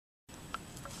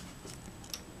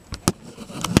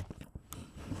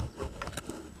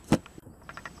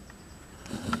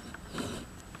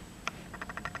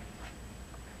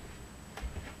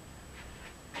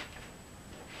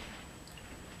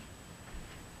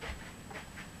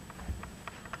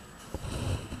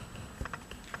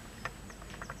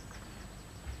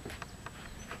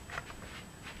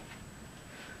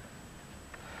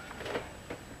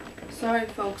Sorry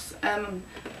folks, I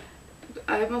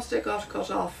must have got cut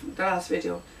off the last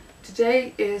video.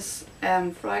 Today is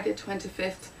Friday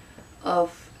 25th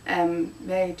of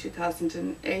May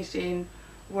 2018.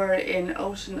 We're in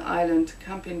Ocean Island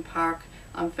Camping Park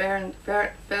on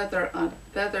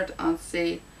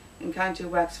Feathered-on-Sea in County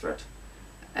Wexford.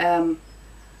 I'm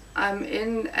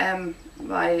in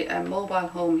my mobile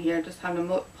home here, just having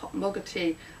a mug of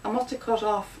tea. I must have got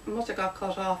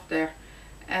cut off there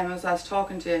as I was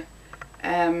talking to you.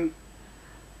 I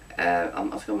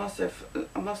must have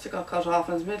got cut off.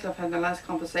 I was in the middle of having a nice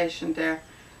conversation there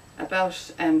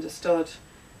about the stud,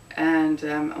 and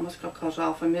I must have got cut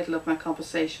off in the middle of my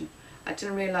conversation. I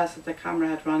didn't realise that the camera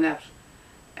had run out.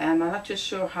 I'm not just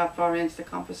sure how far into the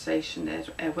conversation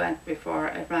it went before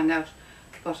it ran out,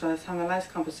 but I was having a nice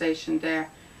conversation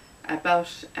there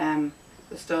about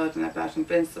the stud and about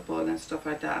Invincible and stuff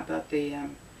like that, about the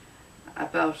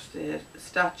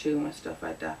statue and stuff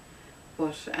like that.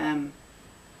 But I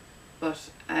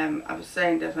was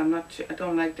saying that I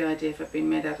don't like the idea of it being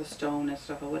made out of stone and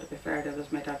stuff. I would have preferred it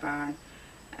was made out of iron,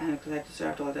 and because I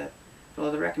deserved all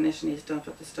the recognition he's done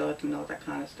for the stud and all that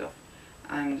kind of stuff.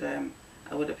 And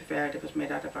I would have preferred it was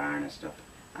made out of iron and stuff.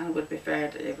 And I would have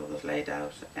preferred if it was laid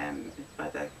out by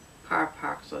the car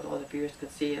park so that all the viewers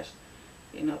could see it.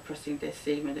 You know, first thing they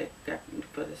see when they they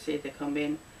come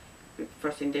in,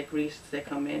 first thing they greet as they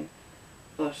come in.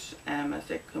 But as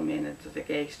they come in into the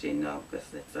gate, you know,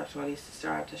 because that's what he's to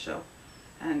start the show,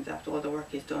 and after all the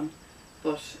work he's done.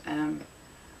 But I'm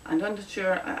not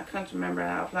sure, I can't remember,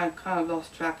 I've kind of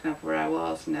lost track now of where I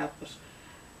was now, but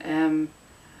I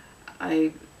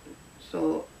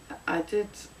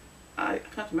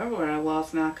can't remember where I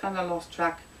was now. I kind of lost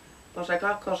track, but I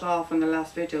got cut off in the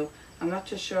last video. I'm not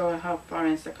too sure how far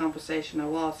into the conversation I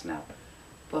was now,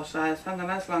 but I was having a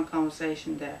nice long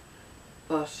conversation there.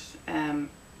 But I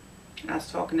was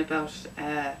talking about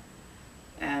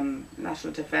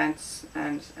national defence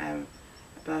and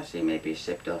about he may be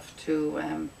shipped off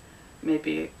to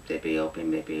maybe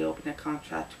open a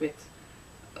contract with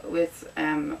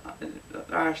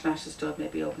Irish National Stud,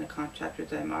 maybe open a contract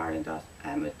with Ireland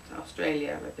with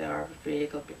Australia, like they are with Free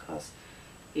Eagle, because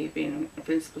he'd been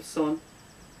Invincible's son.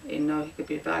 You know, he could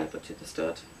be valuable to the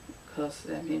stud because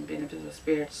him being a bit of a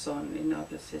spirit son, you know,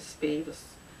 because his fee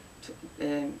was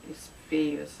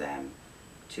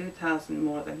 2,000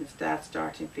 more than his dad's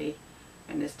starting fee,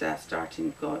 and his dad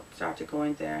started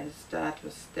going there. His dad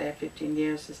was there 15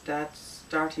 years. His dad's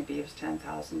starting fee was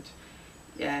 10,000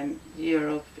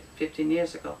 euro 15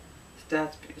 years ago. His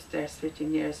dad was there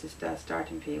 15 years. His dad's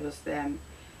starting fee was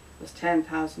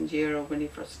 10,000 euro when he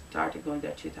first started going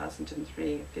there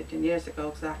 2003, 15 years ago,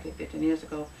 exactly 15 years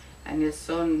ago. And his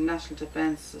son, National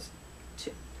Defence, is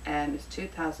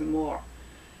 2,000 more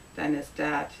than his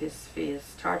dad. His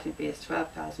starting fee is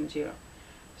 12,000 euro.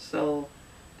 So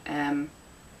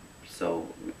so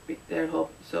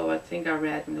I think I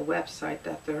read on the website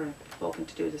that they're hoping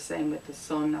to do the same with his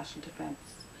son, National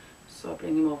Defence. So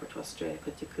bring him over to Australia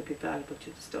because he could be valuable to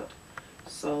the stud.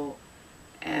 So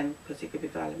because he could be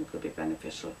valuable, could be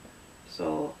beneficial.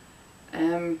 So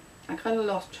I kind of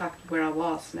lost track of where I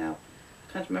was now.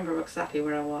 I can't remember exactly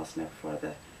where I was now for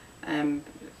the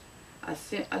I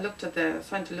was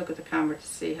trying to look at the camera to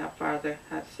see how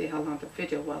long the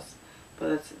video was,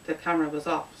 but the camera was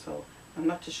off, so I'm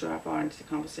not too sure how far into the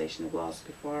conversation it was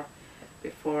before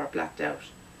I blacked out.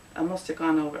 I must have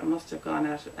gone out, I must have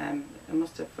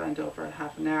went over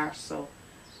half an hour, so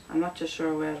I'm not too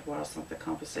sure where it was of the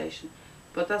conversation.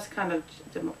 But that's kind of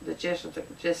the gist of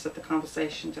the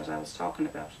conversation that I was talking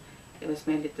about. It was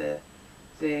mainly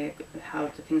how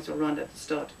the things were run at the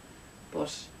stud.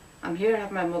 But I'm here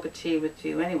having my mug of tea with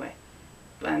you anyway,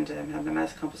 and having a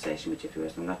nice conversation with your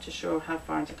viewers. I'm not too sure how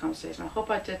far into the conversation. I hope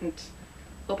I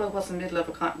wasn't middle of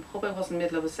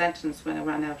a sentence when I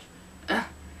ran out.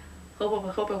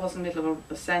 hope I wasn't middle of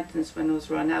a sentence when it was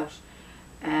run out,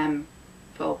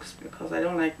 folks, because I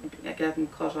don't like getting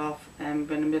cut off in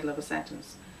the middle of a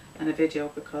sentence in a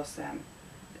video, because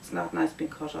it's not nice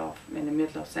being cut off in the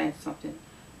middle of saying something.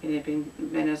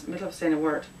 When it's middle of saying a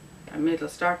word, or middle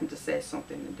of starting to say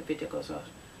something, and the video goes out.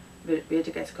 The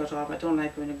video gets cut off. I don't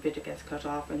like when a video gets cut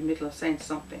off in the middle of saying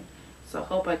something. So I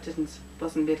hope I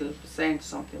wasn't middle of saying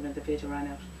something when the video ran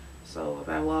out. So if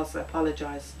I was, I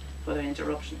apologise for the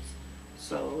interruptions.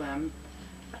 So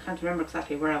I can't remember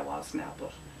exactly where I was now,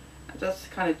 but that's the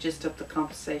kind of gist of the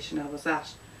conversation I was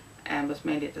at, and was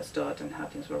mainly the stud and how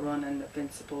things were run, and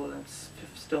Invincible and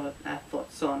stud,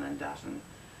 foot son and that,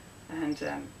 and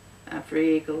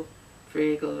Free Eagle.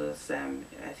 Free Eagle is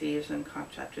he is in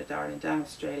contract with Ireland and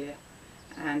Australia,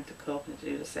 and the company to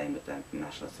do the same with the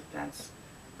National Defence.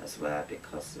 as well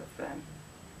because of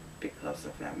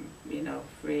you know,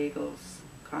 Regal's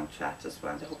contract as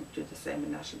well. They're hoping to do the same with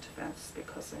National Defence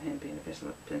because of him being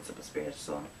a principal spirit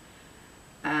son.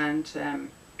 And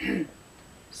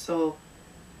so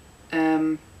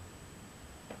I'm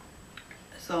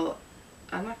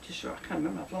not too sure. I can't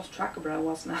remember. I've lost track of where I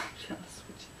was now. To be honest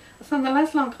with you. It's not a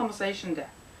nice long conversation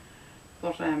there,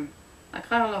 but I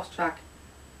kind of lost track.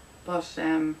 But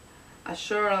I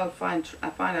sure I'll find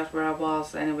out where I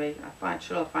was anyway.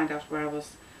 Sure I'll find out where I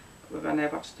was when I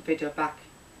watched the video back.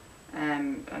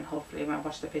 And hopefully when I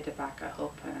watch the video back, I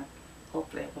hope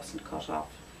hopefully it wasn't cut off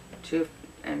too,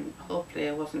 and hopefully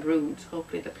it wasn't ruined.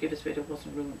 Hopefully the previous video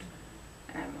wasn't ruined.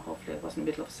 Hopefully it wasn't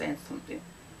middle of saying something,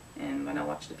 and when I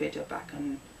watched the video back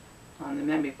on the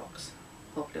memory box,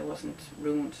 hopefully it wasn't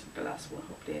ruined, the last one.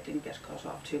 Hopefully it didn't get cut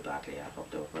off too badly. I hope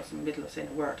there wasn't in the middle of saying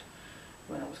a word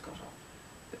when I was cut off,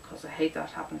 because I hate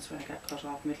that happens when I get cut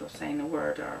off middle of saying a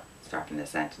word or starting a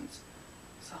sentence.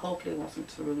 So hopefully it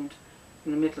wasn't ruined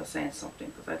in the middle of saying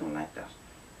something, because I don't like that.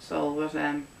 So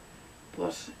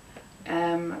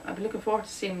I'll be looking forward to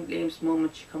seeing Liam's mum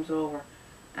when she comes over,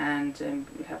 and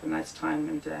we'll have a nice time,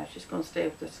 and she's going to stay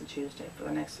with us on Tuesday for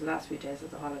the last few days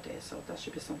of the holiday, so that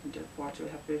should be something to look forward to.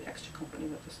 We'll have a bit of extra company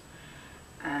with us,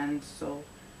 and so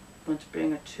I'm going to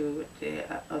bring her to the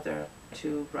other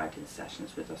 2 riding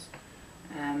sessions with us,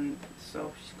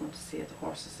 so she's going to see the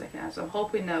horses again. So I'm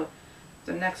hoping now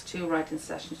the next 2 riding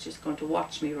sessions she's going to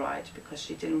watch me ride, because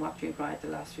she didn't watch me ride the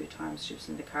last few times she was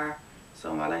in the car.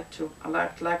 So I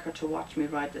like her to watch me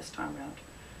ride this time round,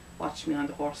 watch me on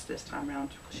the horse this time round,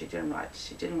 because she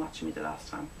didn't watch me the last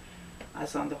time I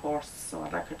was on the horse. So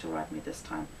I'd like her to ride me this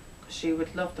time, because she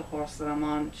would love the horse that I'm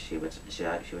on. She would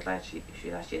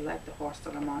actually like the horse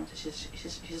that I'm on.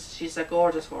 She's a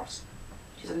gorgeous horse.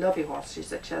 She's a lovely horse.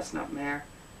 She's a chestnut mare,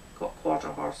 quarter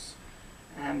horse,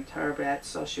 thoroughbred.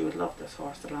 So she would love this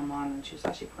horse that I'm on, and she's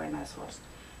actually quite a nice horse.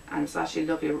 And it's actually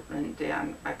lovely,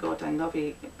 and I go down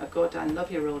lovely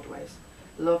roadways,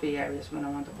 lovely areas when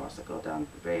I'm on the horse. I go down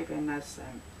very, very nice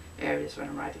areas when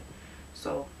I'm riding.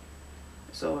 So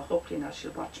hopefully now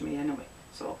she'll watch me anyway.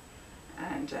 So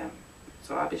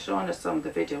I'll be showing her some of the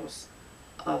videos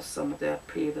of some of the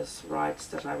previous rides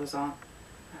that I was on,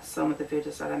 some of the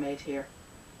videos that I made here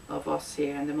of us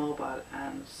here in the mobile,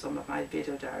 and some of my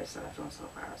video diaries that I've done so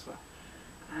far as well.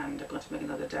 And I'm going to make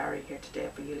another diary here today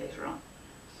for you later on.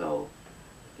 So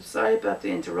sorry about the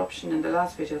interruption in the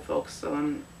last video, folks.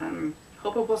 So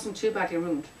hope it wasn't too badly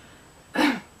ruined.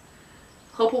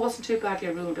 Hope it wasn't too badly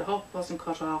ruined. I hope it wasn't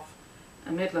cut off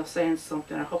in the middle of saying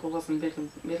something. I hope it wasn't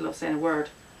middle of saying a word.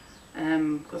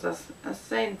 Because I was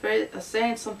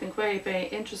saying something very, very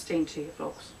interesting to you,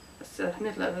 folks. It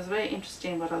was very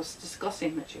interesting what I was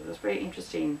discussing with you. It was very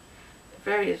interesting.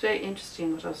 Very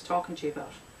interesting what I was talking to you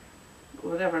about.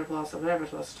 Whatever it was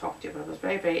talking to you about, it was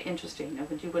very, very interesting.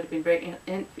 And you would have been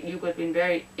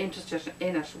very interested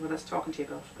in it. What I was talking to you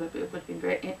about, you would have been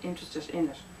very interested in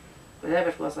it. Whatever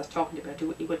it was I was talking to you about,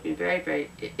 you would have been very, very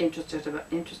interested.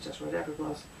 Whatever it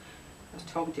was I was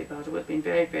talking to you about, it would have been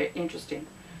very, very interesting.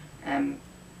 A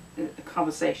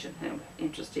conversation,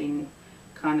 interesting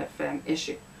kind of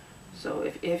issue. So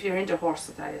if you're into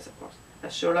horses, that is, of course. I'm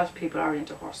sure a lot of people are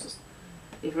into horses.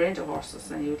 If you're into horses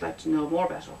and you would like to know more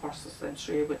about horses, then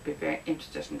sure you would be very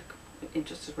interested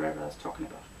wherever I was talking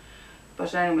about.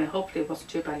 But anyway, hopefully it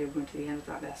wasn't too badly ruined to the end of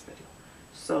that last video.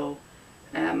 So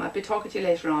I'll be talking to you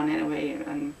later on anyway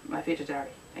in my video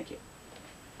diary. Thank you.